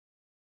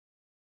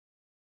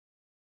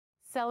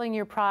selling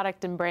your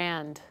product and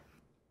brand.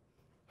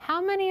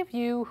 How many of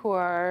you who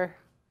are,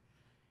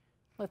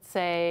 let's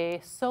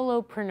say,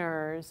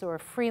 solopreneurs or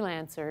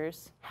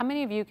freelancers, how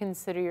many of you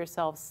consider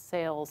yourselves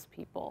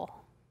salespeople?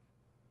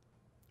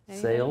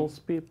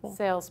 Salespeople?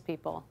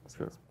 Salespeople.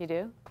 Sure. You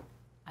do?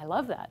 I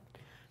love that.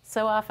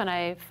 So often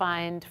I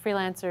find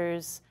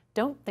freelancers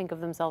don't think of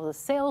themselves as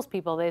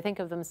salespeople. They think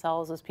of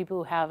themselves as people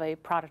who have a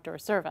product or a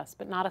service,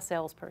 but not a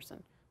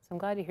salesperson. So I'm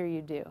glad to hear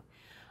you do.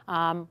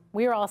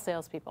 We are all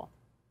salespeople.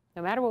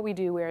 No matter what we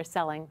do, we are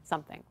selling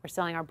something. We're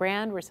selling our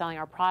brand, we're selling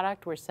our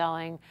product, we're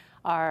selling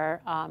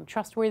our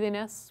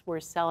trustworthiness, we're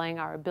selling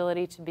our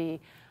ability to be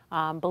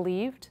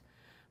believed,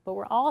 but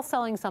we're all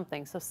selling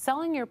something. So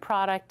selling your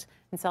product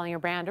and selling your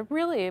brand are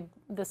really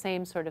the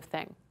same sort of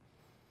thing.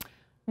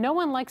 No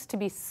one likes to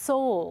be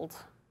sold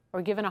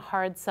or given a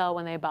hard sell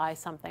when they buy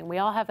something. We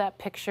all have that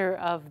picture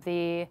of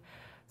the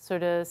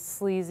sort of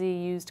sleazy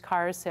used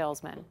car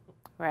salesman,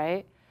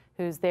 right?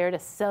 Who's there to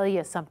sell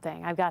you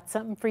something. I've got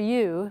something for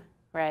you,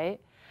 right?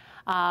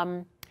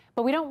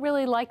 But we don't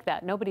really like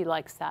that. Nobody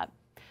likes that.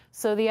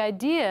 So the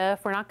idea,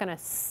 if we're not going to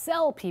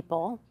sell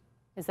people,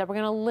 is that we're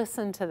going to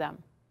listen to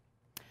them.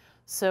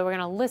 So we're going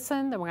to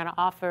listen, then we're going to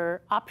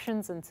offer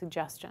options and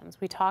suggestions.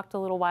 We talked a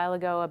little while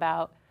ago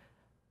about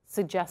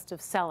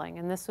suggestive selling,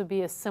 and this would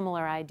be a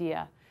similar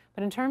idea.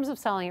 But in terms of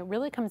selling, it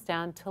really comes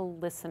down to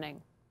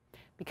listening,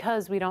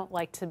 because we don't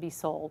like to be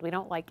sold. We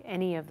don't like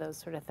any of those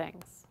sort of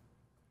things.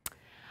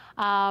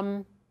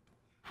 How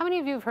many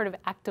of you have heard of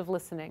active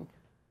listening?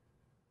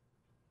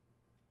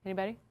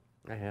 Anybody?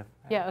 I have.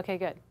 Yeah, okay,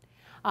 good.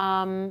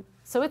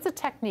 So it's a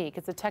technique.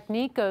 It's a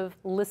technique of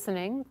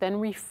listening, then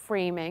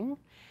reframing,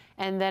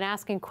 and then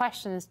asking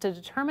questions to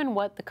determine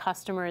what the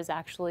customer is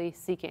actually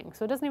seeking.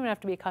 So it doesn't even have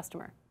to be a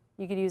customer.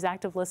 You could use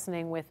active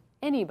listening with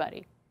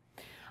anybody.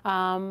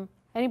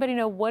 Anybody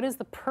know what is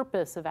the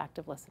purpose of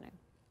active listening?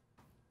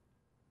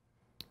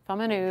 If I'm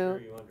going to...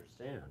 Make sure you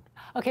understand.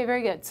 Okay,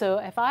 very good. So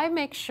if I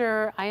make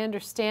sure I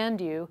understand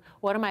you,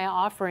 what am I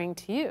offering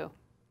to you?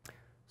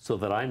 So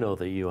that I know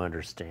that you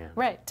understand.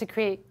 Right, to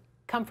create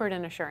comfort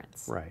and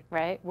assurance. Right.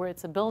 Right, where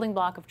it's a building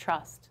block of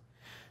trust.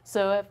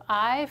 So if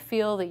I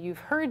feel that you've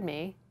heard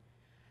me,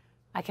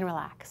 I can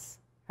relax,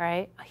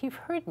 right? You've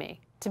heard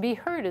me. To be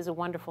heard is a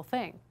wonderful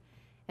thing.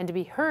 And to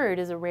be heard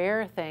is a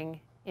rare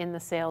thing in the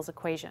sales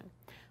equation.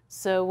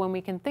 So when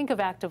we can think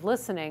of active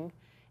listening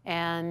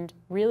and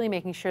really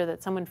making sure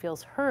that someone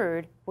feels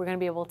heard, we're going to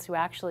be able to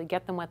actually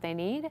get them what they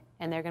need,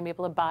 and they're going to be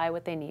able to buy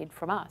what they need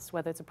from us,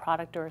 whether it's a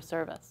product or a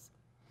service.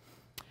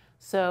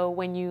 So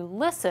when you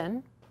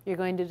listen, you're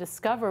going to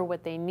discover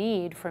what they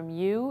need from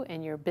you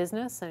and your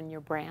business and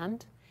your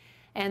brand.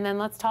 And then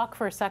let's talk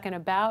for a second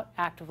about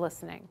active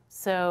listening.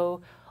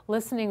 So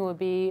listening would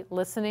be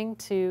listening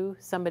to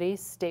somebody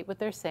state what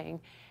they're saying,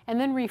 and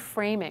then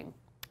reframing.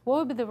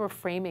 What would the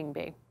reframing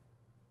be?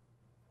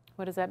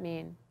 What does that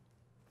mean?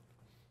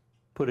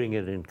 Putting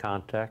it in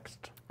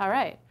context. All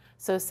right.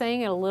 So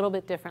saying it a little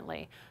bit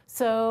differently.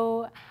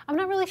 So I'm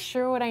not really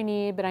sure what I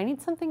need, but I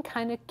need something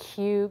kind of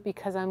cute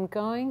because I'm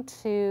going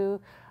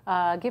to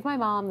give my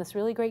mom this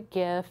really great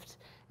gift.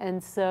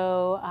 And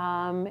so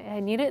I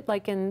need it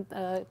like in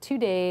 2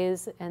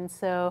 days. And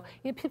so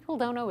people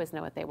don't always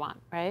know what they want,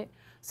 right?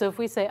 So if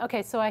we say,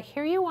 okay, so I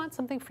hear you want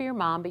something for your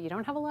mom, but you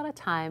don't have a lot of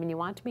time and you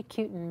want it to be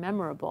cute and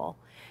memorable.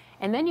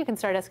 And then you can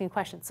start asking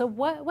questions. So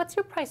what's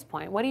your price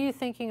point? What are you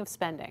thinking of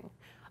spending?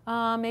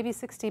 Maybe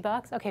 60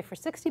 bucks. Okay, for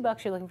 60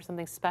 bucks, you're looking for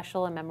something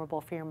special and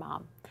memorable for your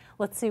mom.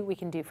 Let's see what we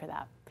can do for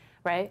that,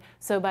 right?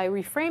 So by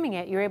reframing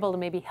it, you're able to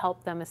maybe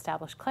help them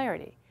establish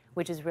clarity,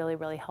 which is really,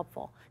 really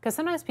helpful. Because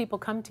sometimes people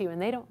come to you and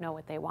they don't know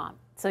what they want.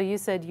 So you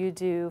said you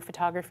do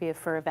photography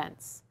for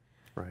events.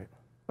 Right.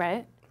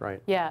 Right? Right.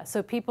 Yeah,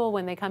 so people,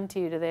 when they come to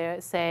you, do they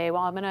say,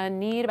 well, I'm going to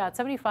need about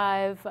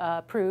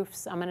 75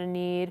 proofs. I'm going to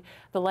need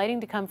the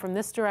lighting to come from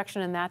this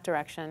direction and that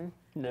direction.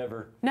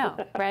 Never. No,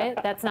 right?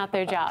 That's not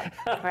their job,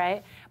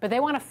 right? But they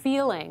want a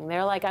feeling.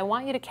 They're like, I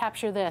want you to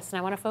capture this, and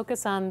I want to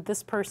focus on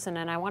this person,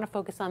 and I want to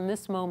focus on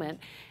this moment,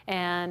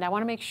 and I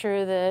want to make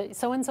sure that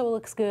so-and-so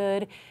looks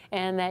good,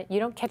 and that you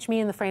don't catch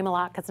me in the frame a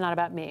lot because it's not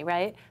about me,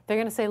 right? They're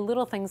going to say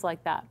little things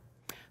like that.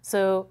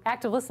 So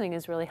active listening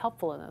is really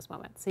helpful in those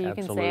moments. So you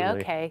can say,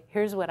 okay,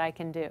 here's what I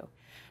can do.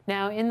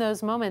 Now, in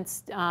those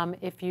moments,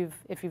 if you've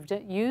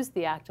used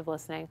the active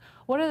listening,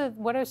 what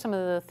are some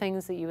of the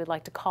things that you would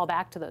like to call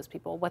back to those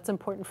people? What's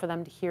important for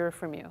them to hear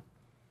from you?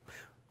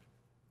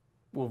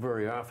 Well,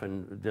 very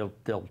often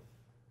they'll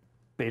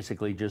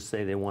basically just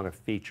say they want to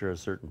feature a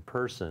certain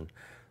person.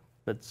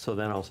 But so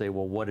then I'll say,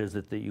 well, what is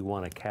it that you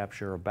want to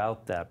capture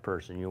about that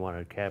person? You want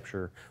to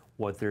capture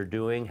what they're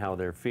doing, how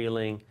they're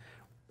feeling,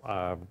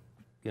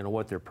 you know,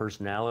 what their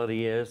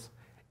personality is.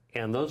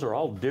 And those are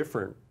all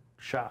different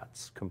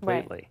shots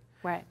completely.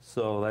 Right.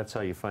 So that's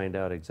how you find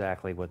out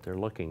exactly what they're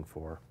looking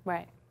for.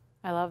 Right.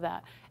 I love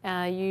that.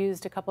 You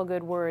used a couple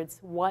good words,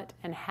 what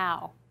and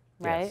how,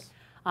 right?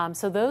 Yes.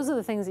 So those are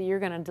the things that you're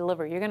going to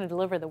deliver. You're going to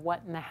deliver the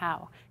what and the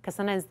how. Because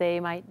sometimes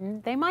they might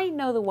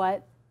know the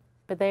what,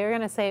 but they are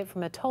going to say it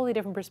from a totally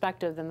different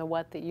perspective than the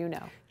what that you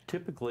know.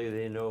 Typically,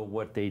 they know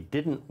what they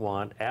didn't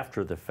want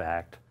after the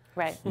fact,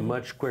 right?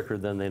 Much quicker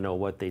than they know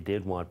what they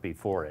did want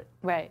before it.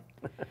 Right.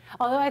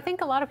 Although I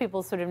think a lot of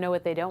people sort of know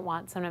what they don't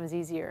want sometimes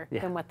easier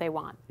than what they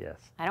want. Yes.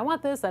 I don't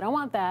want this, I don't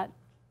want that.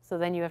 So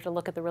then you have to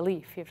look at the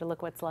relief. You have to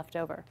look what's left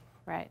over.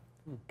 Right.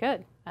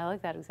 Good. I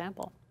like that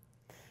example.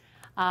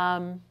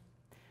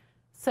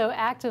 So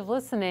active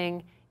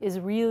listening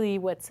is really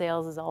what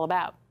sales is all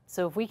about.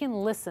 So if we can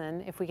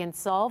listen, if we can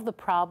solve the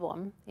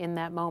problem in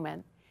that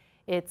moment,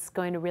 it's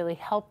going to really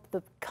help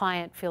the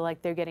client feel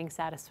like they're getting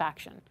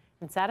satisfaction.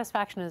 And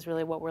satisfaction is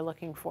really what we're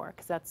looking for,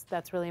 because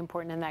that's really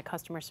important in that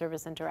customer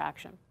service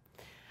interaction.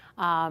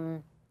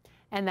 And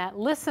that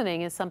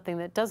listening is something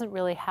that doesn't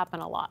really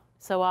happen a lot.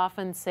 So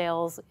often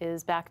sales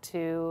is back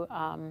to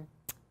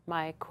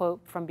my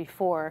quote from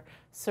before,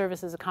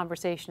 service is a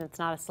conversation, it's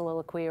not a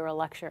soliloquy or a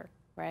lecture,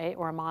 right,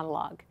 or a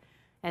monologue.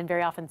 And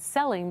very often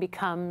selling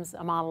becomes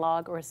a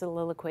monologue or a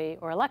soliloquy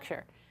or a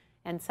lecture.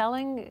 And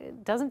selling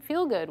doesn't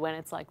feel good when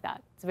it's like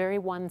that. It's very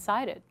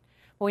one-sided.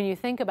 When you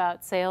think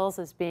about sales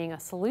as being a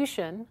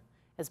solution,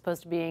 as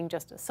opposed to being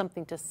just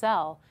something to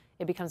sell,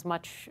 it becomes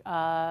much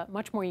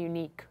more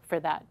unique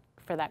for that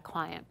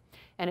client.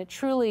 And it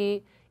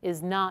truly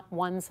is not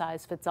one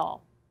size fits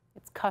all.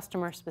 It's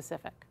customer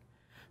specific.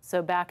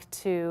 So back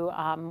to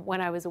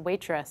when I was a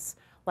waitress,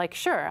 like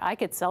sure, I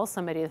could sell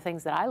somebody the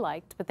things that I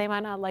liked, but they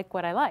might not like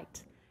what I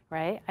liked,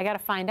 right? I got to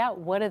find out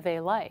what do they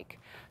like.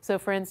 So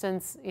for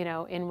instance, you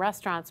know, in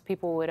restaurants,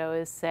 people would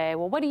always say,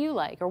 well, what do you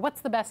like? Or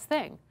what's the best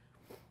thing?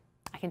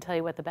 I can tell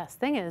you what the best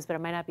thing is, but it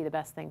might not be the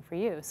best thing for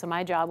you. So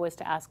my job was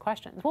to ask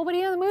questions. Well, what are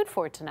you in the mood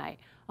for tonight?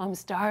 Oh, I'm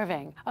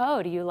starving.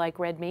 Oh, do you like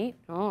red meat?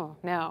 Oh,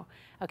 no.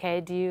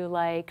 Okay, do you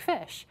like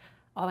fish?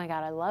 Oh my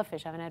God, I love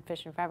fish. I haven't had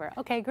fish in forever.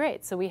 Okay,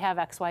 great. So we have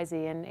X, Y,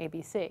 Z, and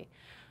ABC.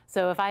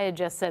 So if I had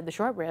just said the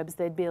short ribs,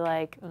 they'd be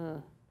like,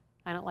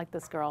 I don't like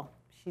this girl.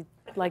 She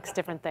likes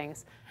different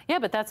things. Yeah,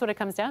 but that's what it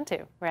comes down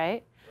to,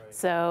 right?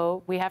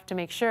 So we have to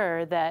make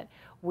sure that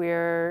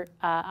we're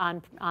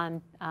on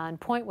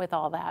point with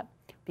all that,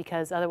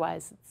 because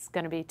otherwise it's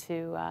going to be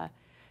too,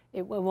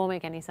 it won't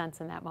make any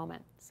sense in that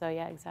moment. So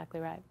yeah,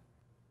 exactly right.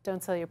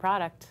 Don't sell your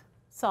product,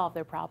 solve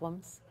their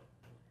problems.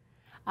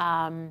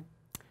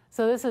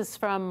 So this is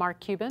from Mark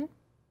Cuban,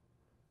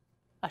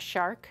 a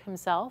shark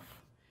himself.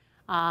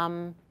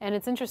 And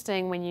it's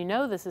interesting when you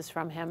know this is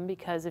from him,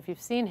 because if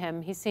you've seen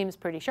him, he seems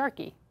pretty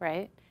sharky,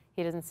 right?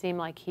 He doesn't seem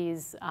like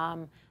he's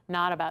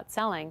not about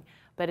selling,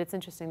 but it's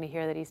interesting to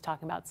hear that he's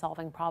talking about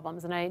solving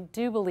problems. And I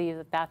do believe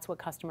that that's what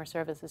customer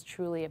service is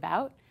truly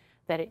about,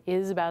 that it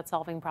is about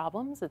solving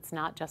problems. It's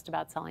not just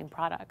about selling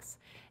products.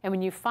 And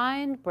when you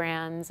find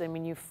brands and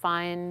when you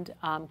find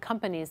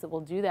companies that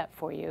will do that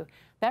for you,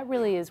 that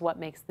really is what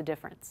makes the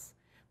difference.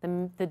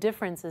 The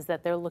difference is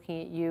that they're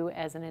looking at you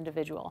as an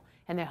individual,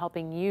 and they're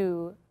helping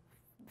you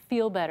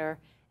feel better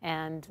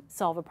and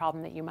solve a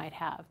problem that you might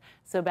have.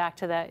 So back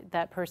to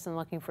that person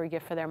looking for a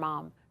gift for their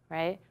mom,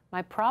 right?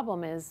 My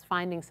problem is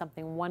finding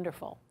something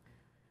wonderful.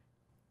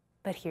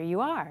 But here you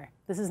are.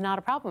 This is not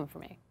a problem for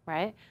me,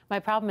 right? My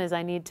problem is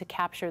I need to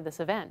capture this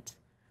event.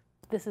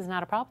 This is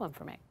not a problem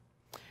for me.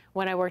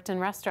 When I worked in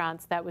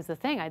restaurants, that was the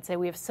thing. I'd say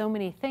we have so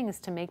many things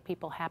to make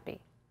people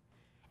happy.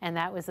 And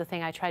that was the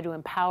thing I tried to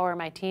empower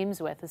my teams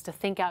with, is to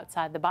think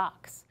outside the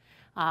box.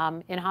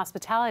 In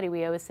hospitality,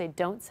 we always say,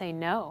 don't say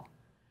no,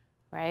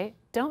 right?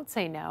 Don't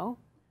say no.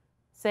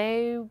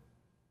 Say,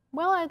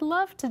 well, I'd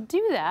love to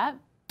do that.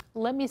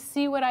 Let me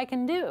see what I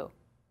can do,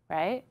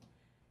 right?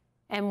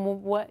 And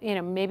what, you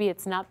know, maybe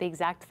it's not the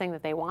exact thing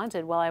that they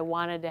wanted. Well, I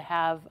wanted to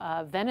have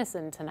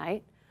venison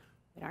tonight.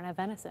 We don't have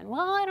venison.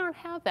 Well, I don't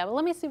have that. Well,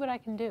 let me see what I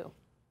can do,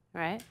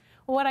 right?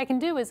 Well, what I can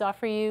do is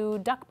offer you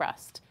duck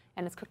breast,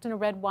 and it's cooked in a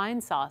red wine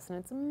sauce, and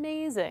it's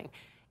amazing.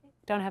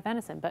 Don't have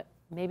venison, but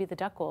maybe the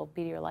duck will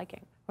be to your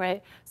liking,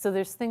 right? So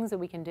there's things that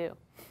we can do.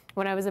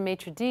 When I was a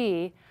maitre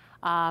d',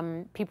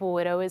 people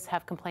would always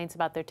have complaints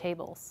about their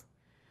tables.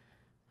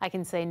 I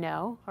can say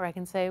no, or I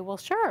can say, well,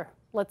 sure,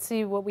 let's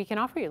see what we can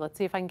offer you. Let's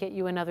see if I can get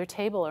you another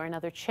table or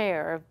another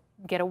chair, or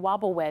get a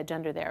wobble wedge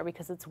under there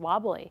because it's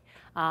wobbly.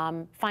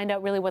 Find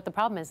out really what the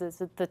problem is. Is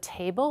it the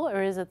table,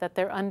 or is it that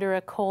they're under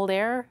a cold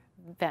air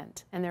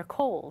vent and they're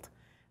cold?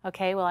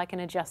 Okay, well, I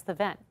can adjust the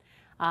vent.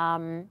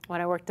 When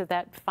I worked at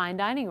that fine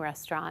dining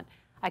restaurant,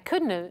 I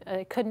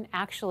couldn't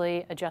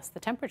actually adjust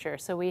the temperature.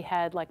 So we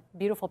had like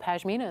beautiful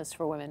pashminas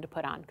for women to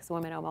put on, because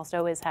women almost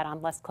always had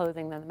on less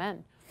clothing than the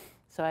men.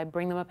 So I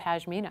bring them a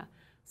pashmina.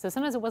 So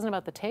sometimes it wasn't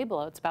about the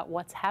table, it's about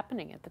what's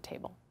happening at the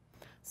table.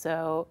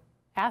 So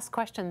ask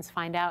questions,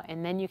 find out,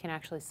 and then you can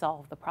actually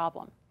solve the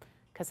problem.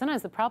 Because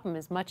sometimes the problem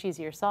is much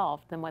easier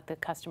solved than what the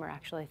customer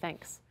actually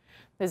thinks.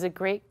 There's a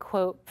great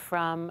quote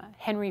from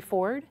Henry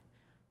Ford,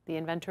 the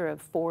inventor of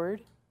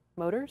Ford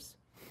Motors.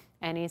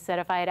 And he said,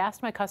 if I had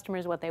asked my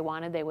customers what they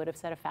wanted, they would have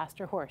said a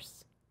faster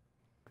horse,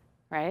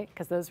 right?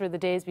 Because those were the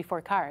days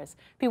before cars.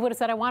 People would have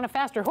said, I want a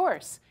faster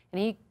horse.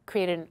 And he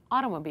created an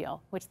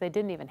automobile, which they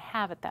didn't even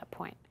have at that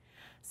point.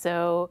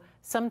 So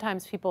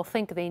sometimes people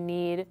think they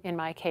need, in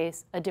my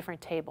case, a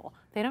different table.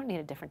 They don't need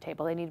a different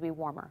table. They need to be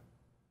warmer,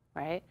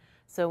 right?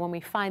 So when we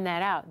find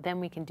that out, then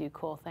we can do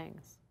cool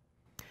things.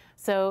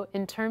 So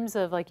in terms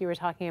of, like you were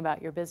talking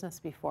about your business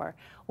before,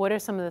 what are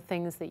some of the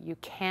things that you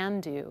can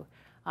do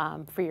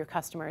for your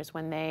customers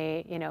when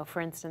they,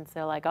 for instance,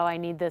 they're like, oh, I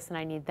need this and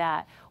I need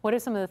that. What are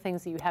some of the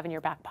things that you have in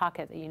your back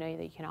pocket that you know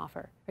that you can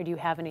offer? Or do you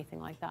have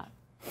anything like that?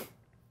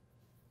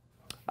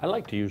 I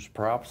like to use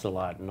props a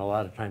lot, and a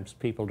lot of times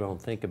people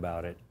don't think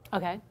about it.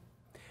 Okay.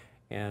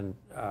 And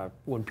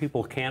when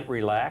people can't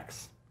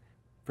relax,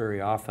 very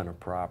often a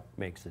prop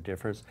makes a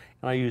difference.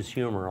 And I use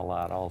humor a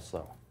lot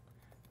also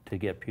to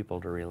get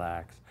people to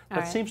relax.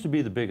 That seems to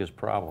be the biggest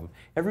problem.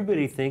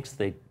 Everybody thinks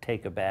they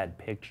take a bad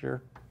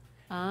picture,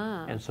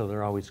 and so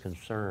they're always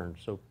concerned.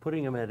 So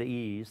putting them at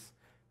ease,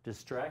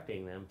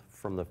 distracting them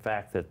from the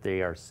fact that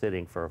they are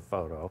sitting for a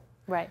photo,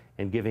 right,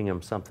 and giving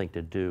them something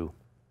to do.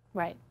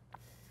 Right.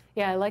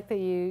 Yeah, I like that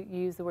you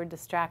use the word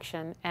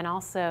distraction, and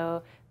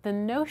also the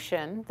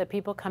notion that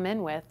people come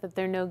in with that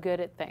they're no good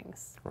at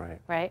things. Right.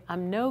 Right?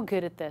 I'm no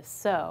good at this,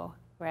 so,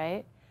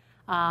 right?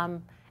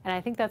 And I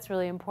think that's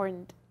really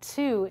important,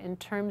 too, in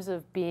terms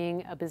of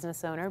being a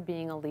business owner,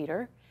 being a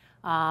leader,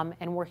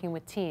 and working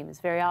with teams.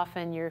 Very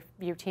often your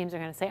teams are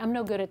going to say, I'm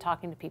no good at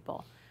talking to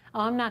people.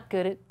 Oh, I'm not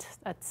good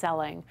at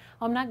selling.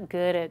 Oh, I'm not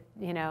good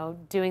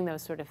at, doing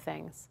those sort of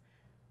things.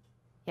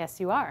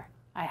 Yes, you are.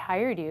 I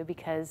hired you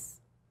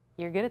because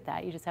you're good at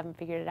that. You just haven't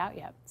figured it out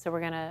yet. So we're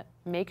going to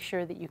make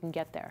sure that you can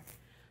get there.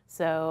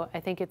 So I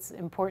think it's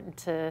important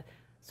to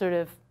sort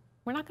of,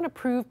 we're not going to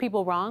prove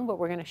people wrong, but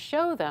we're going to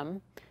show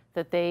them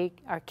that they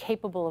are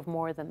capable of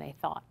more than they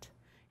thought.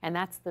 And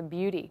that's the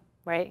beauty,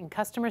 right? In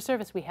customer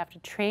service, we have to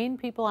train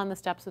people on the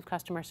steps of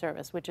customer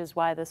service, which is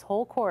why this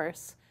whole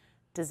course,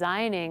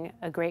 designing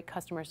a great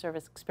customer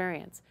service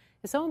experience,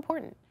 is so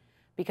important.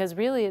 Because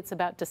really it's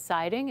about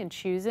deciding and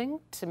choosing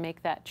to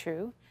make that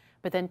true,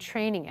 but then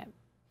training it.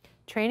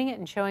 Training it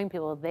and showing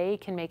people they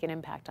can make an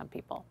impact on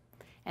people.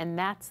 And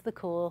that's the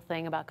cool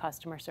thing about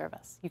customer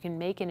service. You can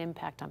make an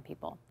impact on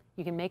people.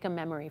 You can make a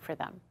memory for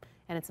them.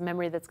 And it's a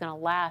memory that's going to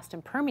last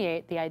and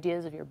permeate the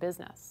ideas of your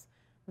business.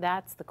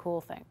 That's the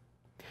cool thing.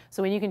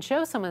 So when you can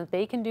show someone that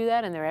they can do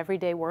that in their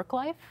everyday work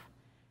life,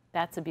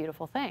 that's a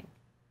beautiful thing.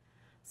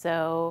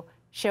 So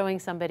showing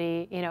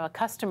somebody, a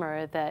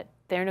customer, that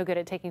they're no good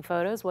at taking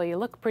photos, well, you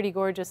look pretty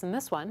gorgeous in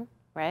this one,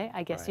 right?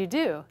 I guess you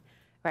do.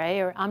 Right?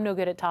 Or I'm no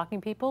good at talking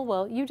to people.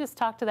 Well, you just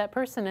talk to that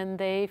person and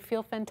they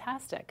feel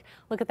fantastic.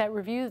 Look at that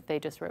review that they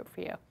just wrote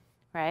for you,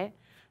 right?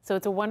 So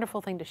it's a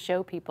wonderful thing to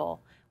show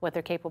people what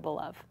they're capable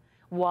of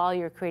while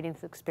you're creating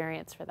this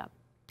experience for them.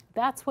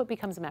 That's what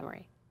becomes a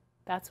memory.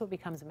 That's what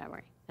becomes a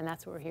memory, and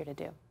that's what we're here to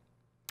do.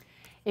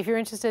 If you're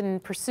interested in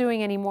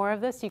pursuing any more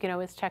of this, you can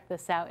always check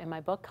this out in my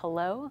book,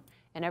 Hello,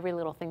 and Every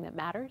Little Thing That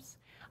Matters.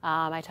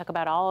 I talk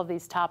about all of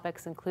these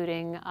topics,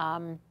 including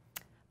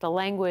the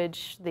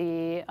language,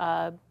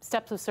 the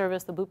steps of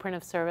service, the blueprint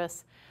of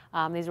service.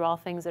 These are all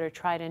things that are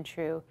tried and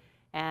true,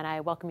 and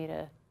I welcome you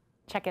to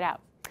check it out.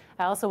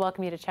 I also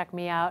welcome you to check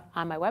me out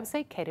on my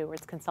website,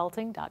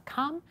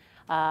 kateedwardsconsulting.com,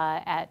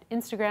 at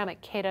Instagram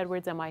at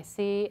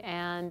kateedwardsnyc,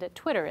 and at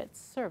Twitter at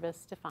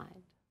service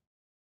defined.